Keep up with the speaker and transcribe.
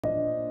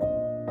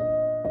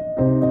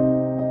Hello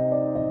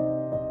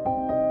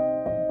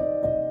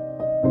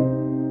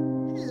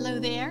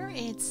there,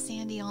 it's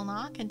Sandy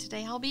Allnock, and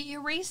today I'll be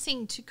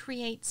erasing to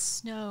create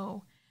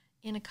snow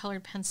in a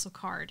colored pencil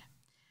card.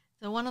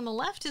 The one on the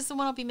left is the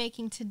one I'll be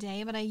making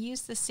today, but I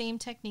use the same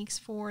techniques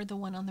for the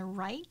one on the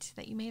right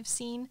that you may have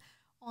seen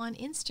on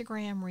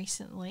Instagram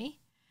recently.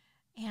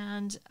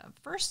 And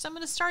first I'm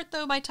going to start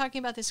though by talking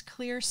about this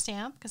clear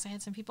stamp, because I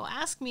had some people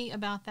ask me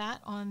about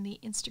that on the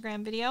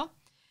Instagram video.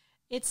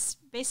 It's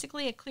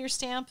basically a clear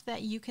stamp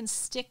that you can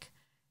stick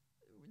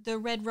the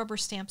red rubber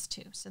stamps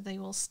to, so they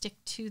will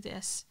stick to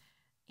this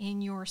in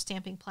your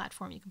stamping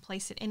platform. You can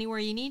place it anywhere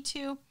you need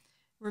to.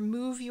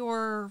 Remove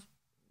your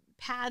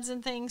pads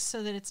and things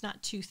so that it's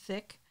not too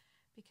thick,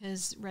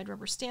 because red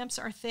rubber stamps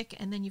are thick,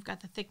 and then you've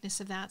got the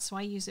thickness of that, so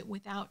I use it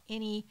without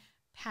any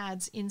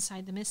pads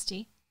inside the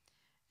MISTI.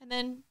 And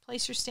then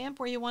place your stamp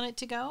where you want it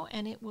to go,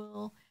 and it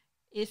will,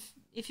 if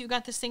you've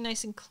got this thing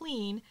nice and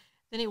clean,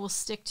 then it will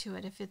stick to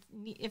it.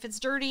 If it's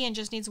dirty and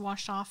just needs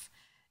washed off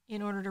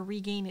in order to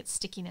regain its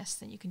stickiness,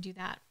 then you can do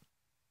that.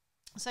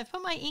 So I've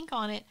put my ink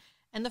on it,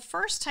 and the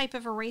first type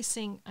of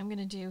erasing I'm going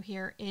to do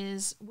here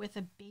is with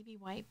a baby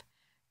wipe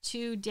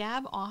to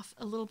dab off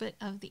a little bit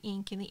of the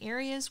ink in the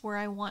areas where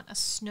I want a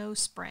snow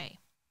spray.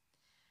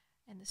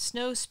 And the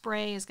snow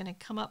spray is going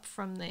to come up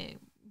from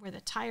where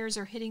the tires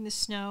are hitting the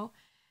snow.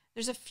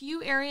 There's a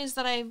few areas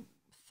that I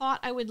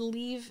thought I would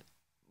leave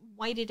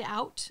whited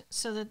out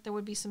so that there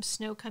would be some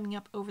snow coming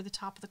up over the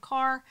top of the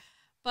car,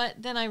 but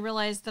then I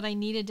realized that I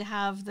needed to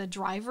have the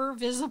driver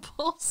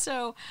visible,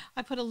 so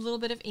I put a little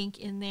bit of ink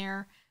in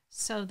there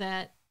so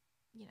that,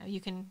 you know, you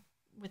can,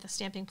 with a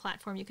stamping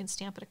platform, you can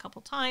stamp it a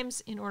couple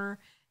times in order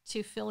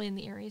to fill in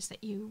the areas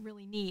that you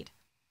really need.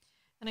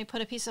 And I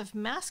put a piece of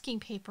masking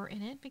paper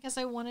in it because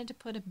I wanted to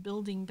put a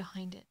building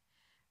behind it.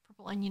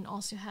 Purple Onion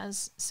also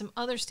has some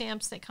other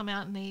stamps that come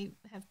out, and they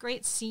have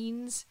great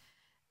scenes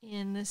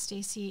in the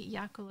Stacy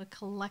Yakula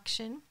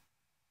collection.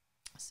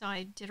 So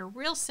I did a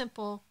real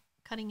simple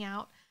cutting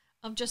out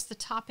of just the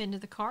top end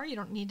of the car. You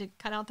don't need to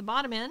cut out the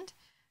bottom end,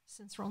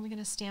 since we're only going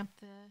to stamp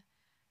the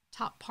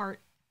top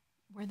part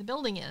where the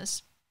building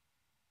is.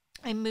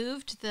 I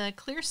moved the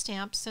clear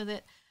stamp so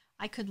that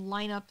I could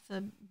line up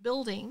the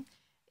building.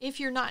 If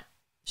you're not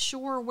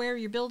sure where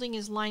your building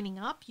is lining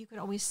up, you could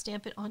always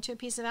stamp it onto a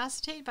piece of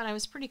acetate, but I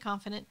was pretty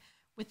confident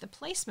with the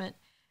placement.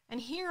 And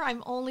here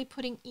I'm only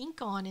putting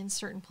ink on in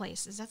certain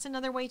places. That's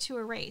another way to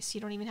erase. You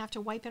don't even have to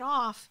wipe it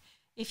off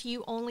if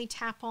you only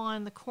tap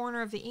on the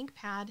corner of the ink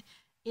pad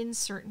in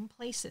certain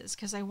places,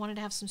 because I wanted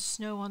to have some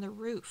snow on the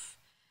roof.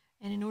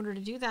 And in order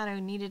to do that, I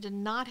needed to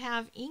not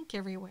have ink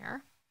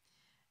everywhere.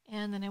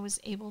 And then I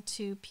was able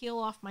to peel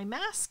off my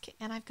mask,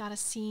 and I've got a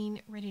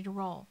scene ready to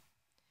roll.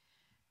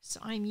 So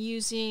I'm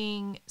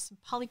using some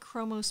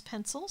Polychromos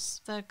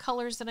pencils. The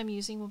colors that I'm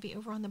using will be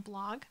over on the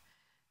blog,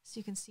 so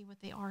you can see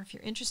what they are if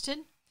you're interested.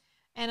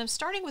 And I'm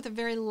starting with a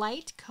very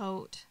light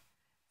coat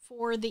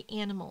for the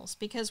animals,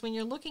 because when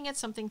you're looking at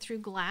something through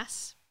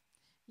glass,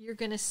 you're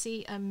going to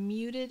see a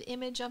muted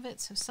image of it.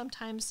 So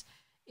sometimes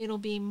it'll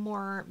be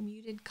more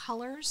muted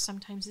colors,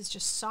 sometimes it's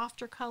just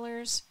softer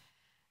colors,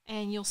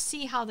 and you'll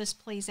see how this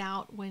plays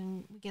out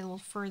when we get a little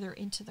further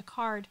into the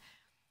card.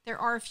 There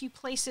are a few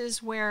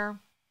places where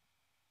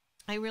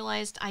I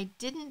realized I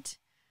didn't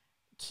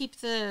keep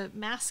the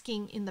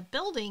masking in the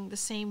building the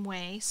same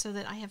way, so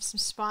that I have some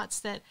spots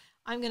that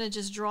I'm going to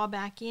just draw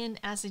back in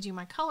as I do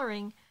my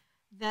coloring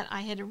that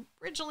I had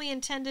originally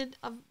intended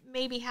of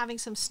maybe having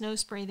some snow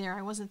spray there.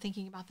 I wasn't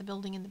thinking about the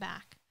building in the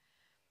back.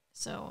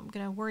 So I'm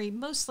going to worry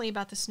mostly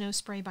about the snow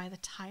spray by the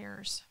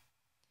tires.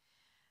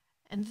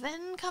 And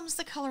then comes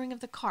the coloring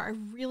of the car.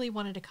 I really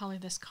wanted to color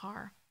this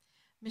car.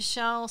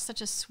 Michelle,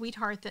 such a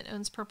sweetheart that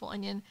owns Purple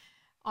Onion,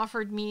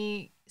 offered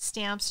me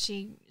stamps.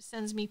 She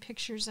sends me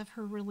pictures of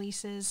her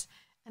releases,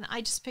 and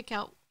I just pick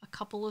out a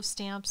couple of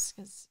stamps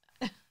because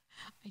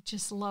I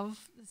just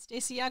love the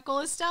Stacy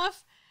Yakula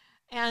stuff.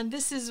 And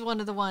this is one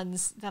of the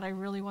ones that I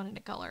really wanted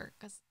to color,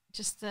 because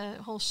just the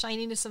whole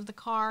shininess of the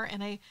car,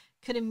 and I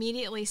could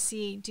immediately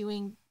see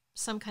doing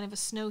some kind of a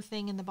snow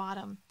thing in the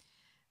bottom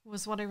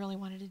was what I really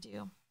wanted to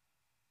do.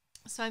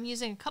 So I'm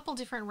using a couple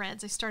different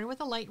reds. I started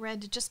with a light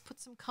red to just put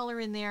some color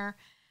in there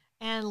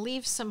and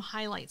leave some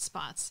highlight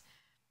spots.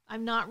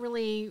 I'm not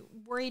really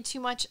worried too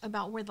much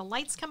about where the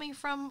light's coming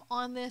from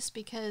on this,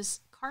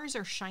 because cars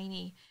are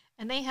shiny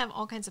and they have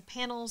all kinds of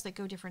panels that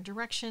go different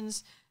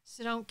directions.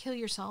 So don't kill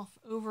yourself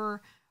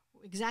over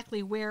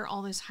exactly where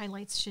all those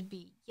highlights should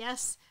be.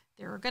 Yes,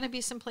 there are going to be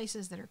some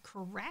places that are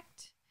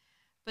correct,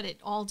 but it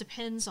all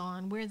depends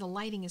on where the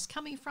lighting is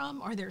coming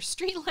from. Are there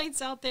street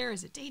lights out there?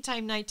 Is it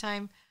daytime,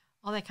 nighttime?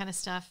 All that kind of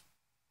stuff.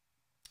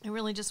 I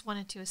really just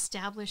wanted to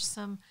establish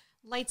some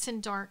lights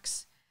and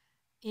darks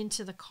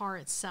into the car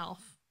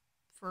itself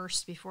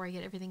first before I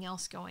get everything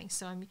else going.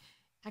 So I'm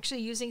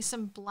actually using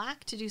some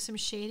black to do some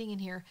shading in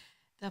here.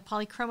 The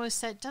Polychromos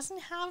set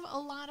doesn't have a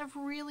lot of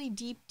really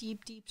deep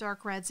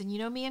dark reds. And you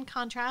know me in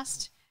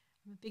contrast.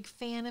 I'm a big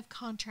fan of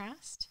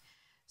contrast.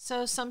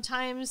 So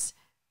sometimes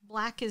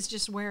black is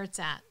just where it's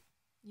at.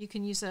 You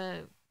can use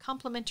a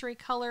complementary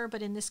color,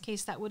 but in this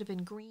case that would have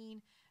been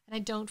green. And I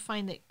don't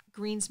find that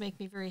greens make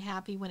me very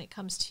happy when it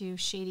comes to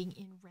shading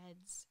in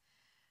reds,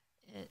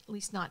 at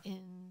least not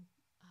in,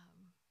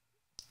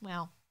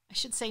 well, I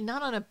should say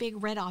not on a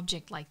big red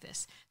object like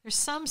this. There's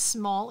some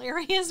small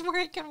areas where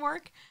it can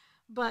work,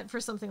 but for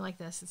something like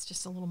this, it's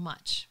just a little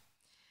much.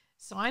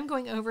 So I'm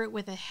going over it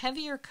with a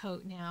heavier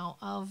coat now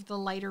of the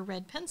lighter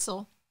red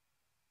pencil,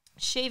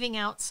 shaving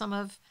out some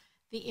of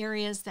the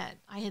areas that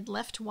I had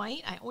left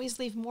white. I always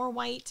leave more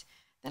white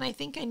than I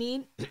think I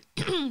need,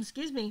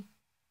 excuse me,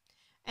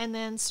 and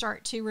then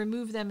start to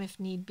remove them if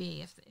need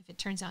be, if it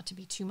turns out to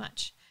be too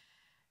much.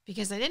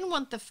 Because I didn't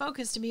want the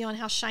focus to be on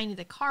how shiny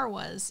the car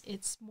was.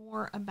 It's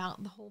more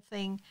about the whole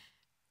thing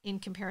in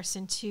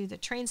comparison to the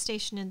train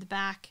station in the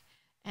back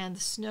and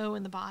the snow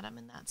in the bottom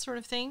and that sort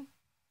of thing.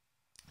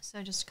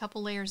 So just a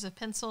couple layers of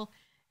pencil,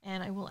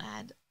 and I will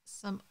add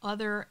some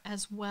other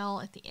as well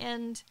at the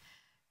end,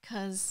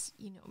 because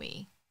you know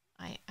me,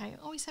 I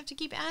always have to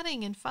keep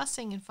adding and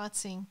fussing and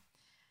futzing.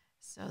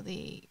 So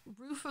the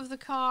roof of the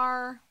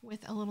car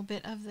with a little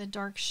bit of the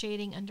dark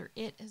shading under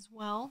it as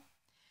well.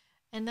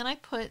 And then I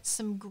put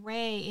some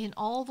gray in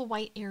all the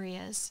white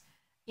areas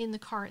in the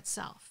car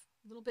itself.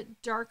 A little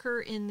bit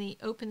darker in the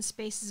open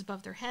spaces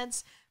above their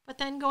heads, but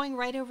then going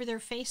right over their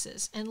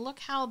faces. And look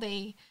how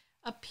they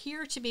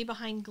appear to be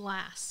behind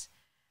glass,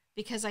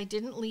 because I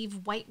didn't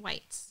leave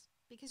whites,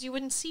 because you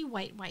wouldn't see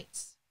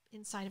whites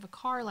inside of a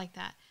car like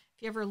that.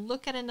 If you ever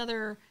look at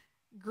another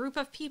group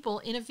of people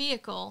in a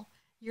vehicle,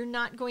 you're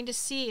not going to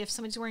see, if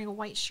somebody's wearing a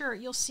white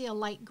shirt, you'll see a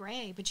light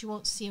gray, but you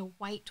won't see a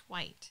white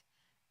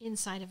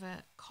inside of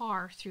a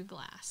car through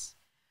glass.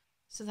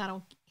 So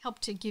that'll help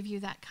to give you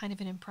that kind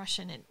of an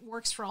impression. It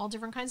works for all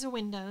different kinds of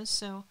windows,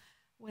 so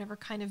whatever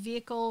kind of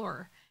vehicle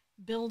or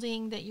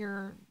building that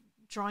you're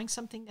drawing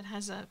something that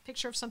has a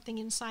picture of something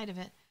inside of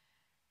it,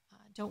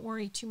 don't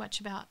worry too much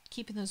about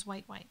keeping those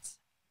whites.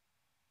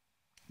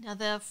 Now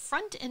the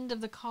front end of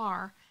the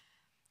car,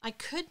 I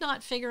could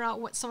not figure out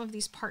what some of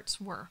these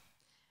parts were.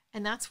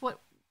 And that's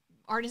what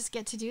artists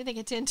get to do. They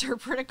get to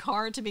interpret a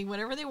car to be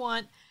whatever they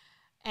want.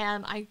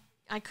 And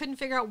I couldn't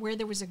figure out where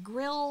there was a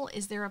grill.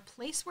 Is there a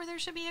place where there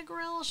should be a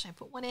grill? Should I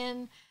put one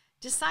in?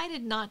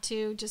 Decided not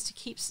to, just to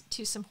keep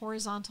to some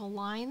horizontal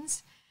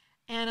lines.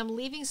 And I'm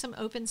leaving some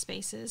open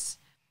spaces,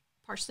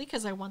 partially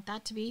because I want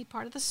that to be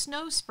part of the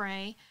snow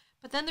spray.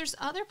 But then there's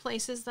other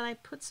places that I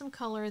put some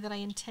color that I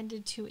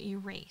intended to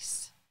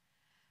erase.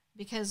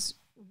 Because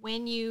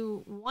when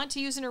you want to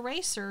use an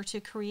eraser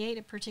to create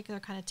a particular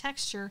kind of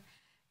texture,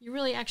 you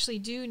really actually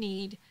do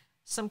need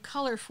some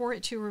color for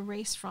it to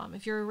erase from.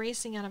 If you're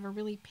erasing out of a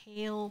really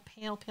pale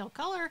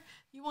color,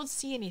 you won't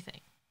see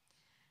anything.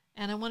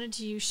 And I wanted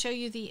to show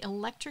you the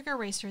electric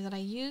eraser that I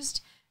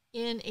used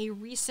in a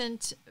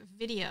recent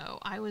video.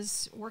 I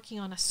was working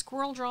on a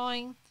squirrel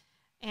drawing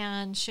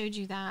and showed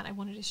you that. I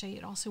wanted to show you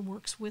it also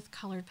works with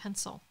colored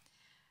pencil.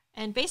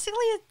 And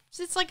basically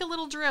it's like a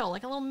little drill,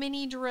 like a little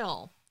mini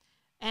drill.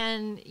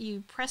 And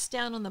you press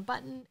down on the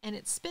button and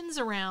it spins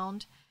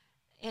around.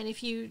 And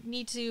if you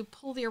need to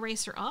pull the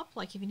eraser up,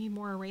 like if you need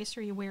more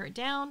eraser, you wear it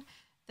down,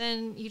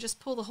 then you just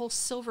pull the whole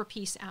silver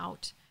piece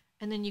out,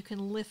 and then you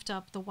can lift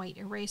up the white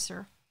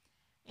eraser.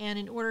 And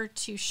in order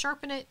to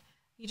sharpen it,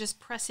 you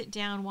just press it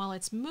down while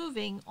it's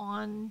moving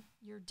on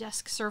your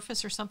desk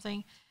surface or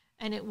something,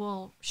 and it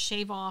will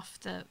shave off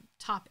the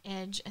top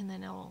edge, and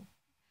then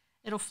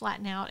it'll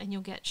flatten out, and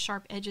you'll get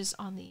sharp edges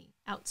on the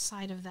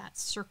outside of that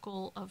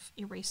circle of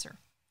eraser.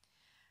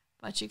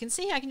 But you can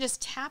see I can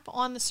just tap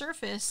on the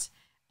surface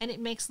and it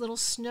makes little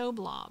snow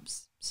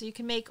blobs. So you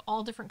can make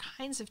all different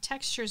kinds of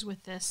textures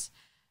with this.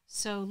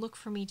 So look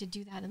for me to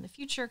do that in the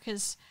future,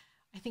 because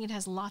I think it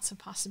has lots of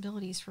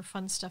possibilities for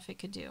fun stuff it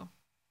could do.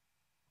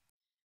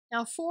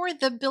 Now for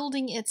the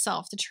building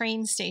itself, the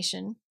train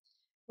station,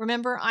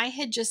 remember I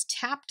had just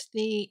tapped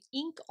the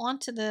ink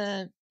onto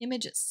the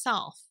image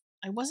itself.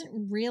 I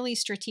wasn't really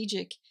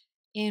strategic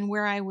in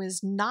where I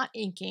was not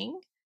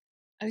inking.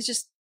 I was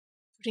just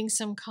putting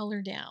some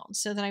color down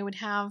so that I would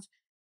have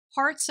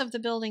parts of the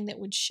building that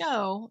would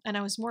show, and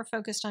I was more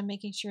focused on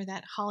making sure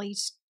that Holly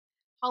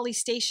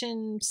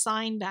Station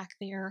sign back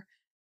there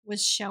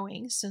was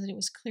showing so that it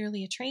was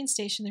clearly a train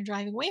station they're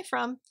driving away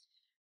from,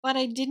 but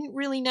I didn't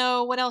really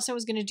know what else I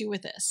was going to do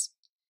with this.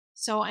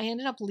 So I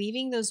ended up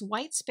leaving those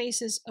white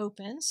spaces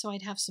open so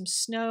I'd have some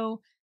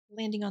snow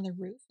landing on the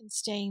roof and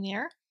staying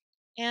there,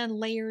 and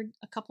layered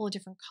a couple of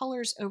different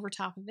colors over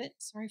top of it.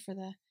 Sorry for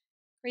the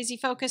crazy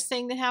focus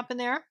thing that happened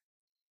there.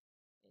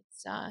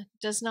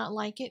 Does not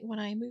like it when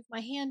I move my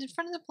hand in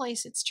front of the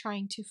place it's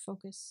trying to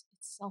focus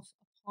itself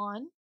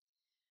upon.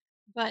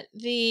 But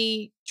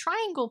the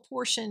triangle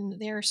portion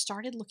there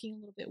started looking a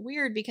little bit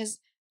weird because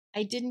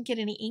I didn't get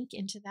any ink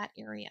into that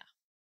area,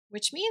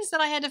 which means that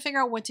I had to figure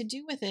out what to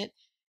do with it.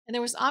 And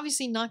there was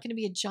obviously not going to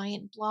be a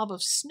giant blob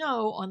of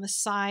snow on the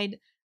side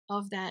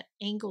of that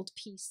angled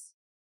piece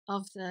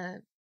of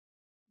the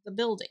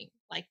building.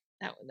 Like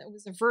that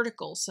was a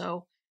vertical,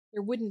 so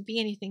there wouldn't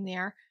be anything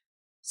there.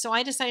 So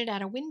I decided to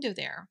add a window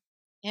there.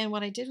 And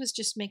what I did was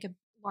just make a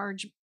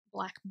large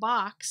black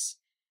box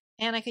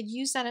and I could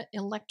use that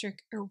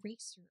electric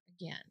eraser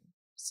again.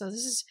 So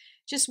this is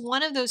just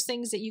one of those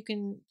things that you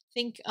can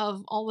think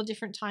of all the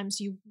different times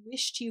you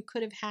wished you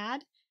could have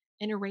had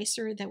an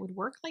eraser that would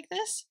work like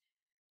this,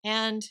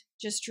 and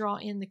just draw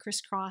in the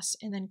crisscross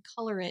and then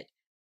color it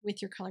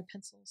with your colored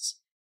pencils.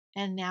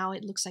 And now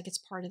it looks like it's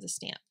part of the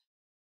stamp.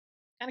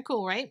 Kind of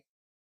cool, right?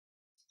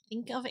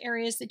 Think of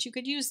areas that you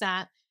could use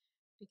that,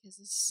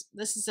 because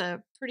this is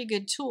a pretty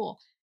good tool.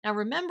 Now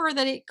remember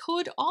that it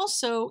could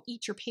also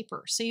eat your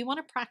paper. So you want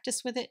to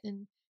practice with it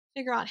and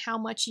figure out how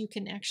much you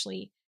can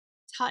actually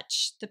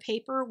touch the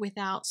paper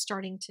without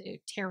starting to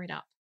tear it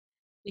up,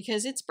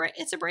 because it's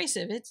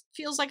abrasive. It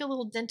feels like a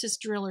little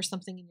dentist drill or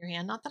something in your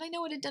hand. Not that I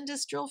know what a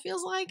dentist drill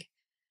feels like,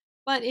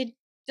 but it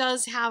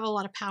does have a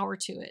lot of power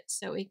to it,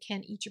 so it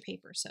can eat your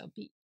paper. So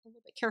be a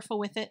little bit careful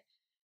with it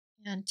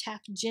and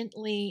tap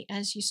gently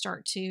as you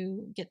start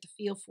to get the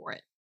feel for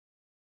it.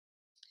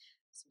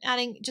 So I'm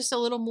adding just a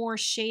little more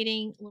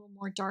shading, a little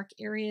more dark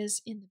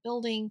areas in the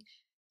building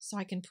so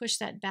I can push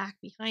that back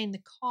behind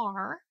the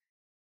car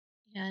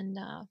and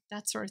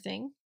that sort of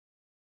thing.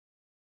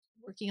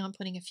 Working on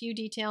putting a few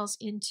details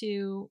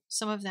into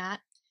some of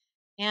that.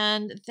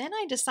 And then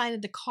I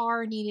decided the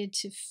car needed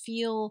to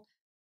feel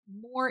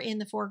more in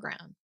the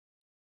foreground.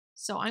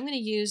 So I'm going to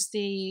use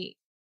the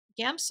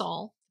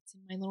Gamsol. It's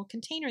in my little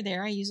container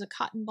there. I use a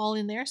cotton ball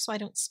in there so I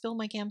don't spill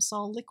my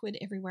Gamsol liquid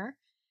everywhere.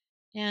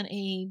 And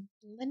a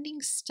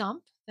blending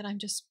stump that I'm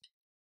just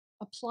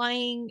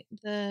applying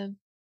the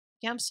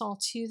Gamsol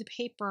to the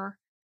paper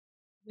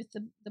with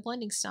the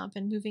blending stump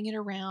and moving it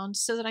around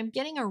so that I'm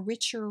getting a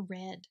richer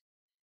red.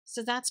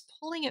 So that's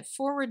pulling it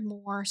forward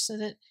more so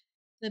that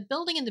the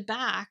building in the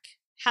back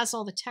has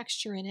all the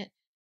texture in it,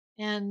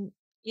 and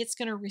it's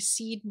going to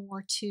recede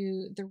more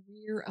to the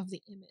rear of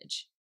the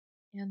image.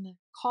 And the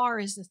car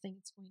is the thing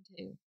that's going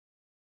to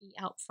be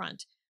out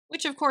front,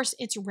 which of course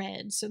it's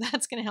red, so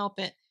that's going to help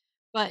it.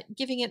 But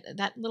giving it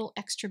that little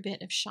extra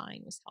bit of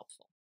shine was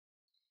helpful.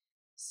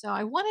 So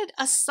I wanted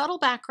a subtle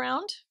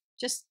background,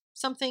 just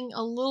something,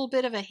 a little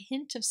bit of a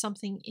hint of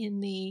something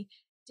in the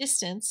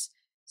distance.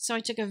 So I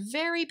took a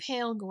very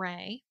pale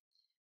gray,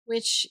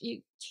 which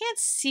you can't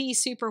see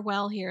super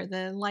well here.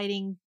 The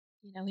lighting,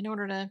 in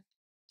order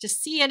to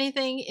see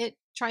anything, it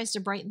tries to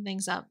brighten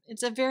things up.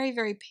 It's a very,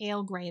 very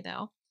pale gray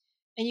though.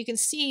 And you can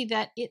see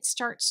that it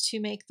starts to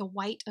make the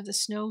white of the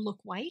snow look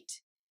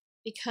white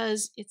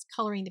because it's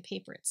coloring the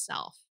paper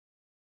itself.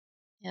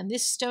 And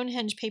this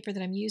Stonehenge paper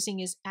that I'm using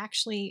is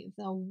actually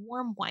the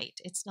warm white.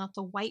 It's not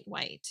the white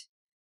white.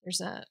 There's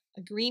a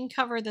green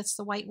cover that's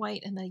the white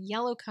white, and the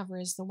yellow cover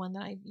is the one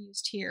that I've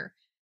used here.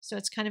 So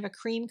it's kind of a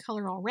cream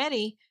color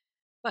already,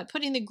 but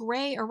putting the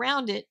gray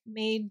around it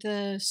made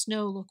the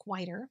snow look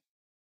whiter.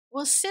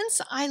 Well, since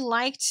I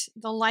liked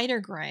the lighter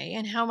gray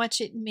and how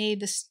much it made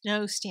the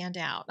snow stand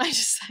out, I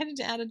decided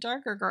to add a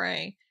darker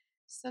gray.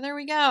 So there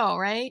we go,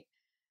 right?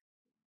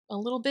 A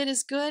little bit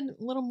is good, a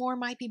little more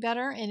might be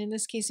better, and in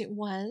this case it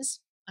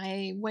was.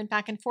 I went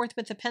back and forth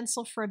with the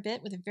pencil for a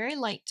bit with a very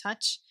light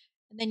touch,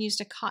 and then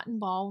used a cotton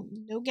ball,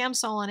 no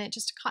Gamsol on it,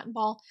 just a cotton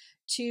ball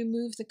to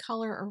move the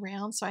color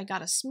around. So I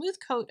got a smooth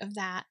coat of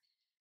that.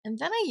 And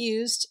then I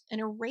used an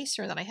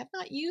eraser that I have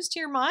not used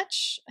here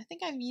much. I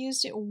think I've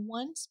used it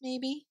once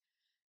maybe.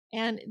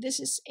 And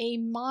this is a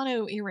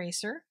mono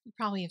eraser. You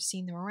probably have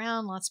seen them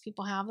around. Lots of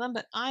people have them,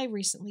 but I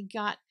recently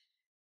got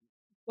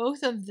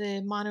both of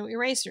the mono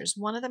erasers.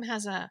 One of them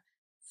has a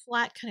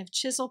flat kind of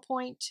chisel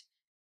point,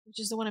 which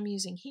is the one I'm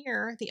using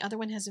here. The other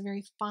one has a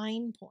very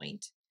fine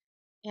point.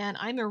 And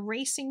I'm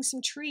erasing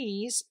some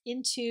trees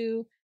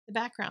into the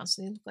background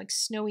so they look like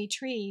snowy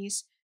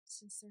trees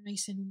since they're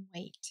nice and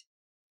white.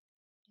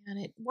 And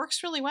it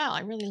works really well. I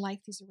really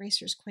like these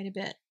erasers quite a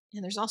bit.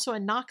 And there's also a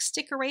Knock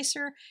stick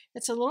eraser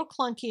that's a little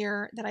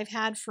clunkier that I've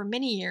had for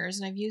many years,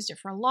 and I've used it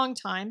for a long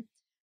time.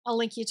 I'll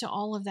link you to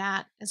all of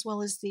that, as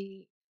well as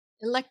the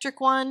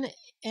electric one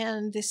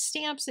and the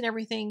stamps and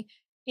everything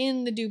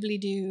in the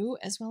doobly-doo,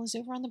 as well as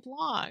over on the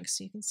blog.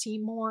 So you can see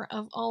more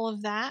of all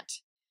of that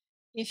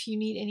if you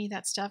need any of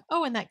that stuff.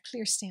 Oh, and that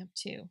clear stamp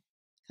too,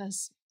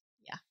 because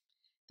yeah,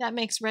 that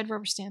makes red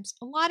rubber stamps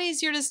a lot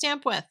easier to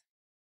stamp with.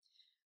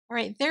 All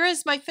right, there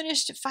is my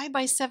finished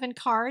 5x7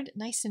 card,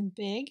 nice and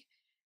big.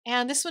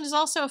 And this one is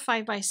also a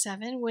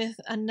 5x7 with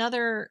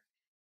another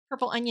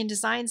Purple Onion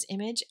Designs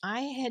image.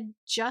 I had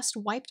just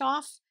wiped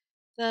off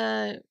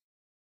the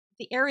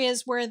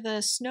areas where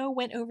the snow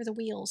went over the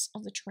wheels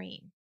of the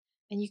train.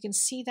 And you can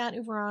see that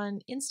over on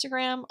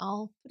Instagram.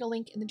 I'll put a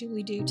link in the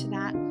doobly-doo to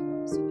that,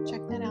 so you can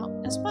check that out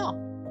as well.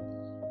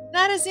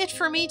 That is it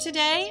for me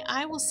today.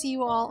 I will see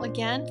you all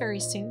again very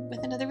soon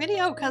with another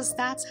video, because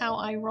that's how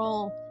I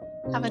roll.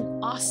 Have an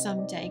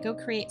awesome day. Go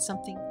create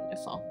something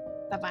beautiful.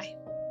 Bye-bye.